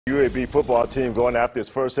UAB football team going after its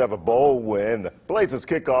first ever bowl win. The Blazers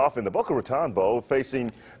kick off in the Boca Raton Bowl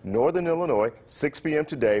facing Northern Illinois, 6 p.m.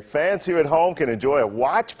 today. Fans here at home can enjoy a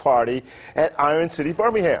watch party at Iron City,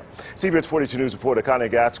 Birmingham. CBS 42 News reporter Connie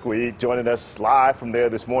Gasquet joining us live from there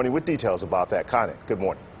this morning with details about that. Connie, good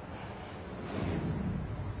morning.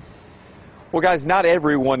 Well, guys, not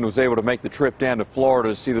everyone was able to make the trip down to Florida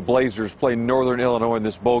to see the Blazers play Northern Illinois in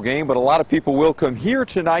this bowl game, but a lot of people will come here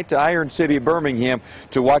tonight to Iron City, Birmingham,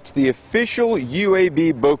 to watch the official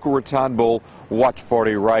UAB Boca Raton Bowl watch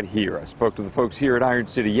party right here. I spoke to the folks here at Iron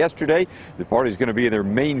City yesterday. The party is going to be in their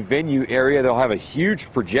main venue area. They'll have a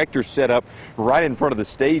huge projector set up right in front of the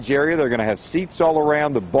stage area. They're going to have seats all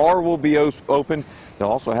around. The bar will be open. They'll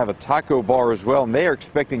also have a taco bar as well, and they are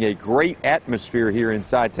expecting a great atmosphere here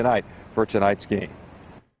inside tonight for tonight's game.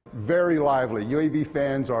 Very lively. UAB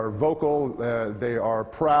fans are vocal, they are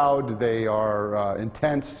proud, they are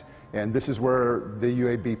intense, and this is where the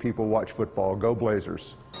UAB people watch football. Go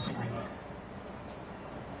Blazers.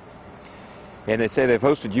 And they say they've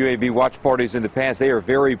hosted UAB watch parties in the past. They are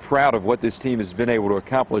very proud of what this team has been able to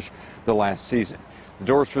accomplish the last season. The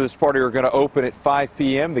doors for this party are going to open at 5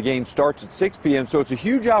 p.m. The game starts at 6 p.m., so it's a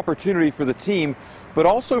huge opportunity for the team, but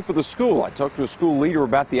also for the school. I talked to a school leader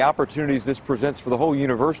about the opportunities this presents for the whole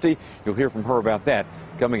university. You'll hear from her about that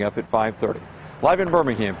coming up at 5:30. Live in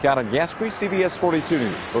Birmingham, Connie Gasquet, CBS 42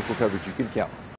 News. Local coverage you can count on.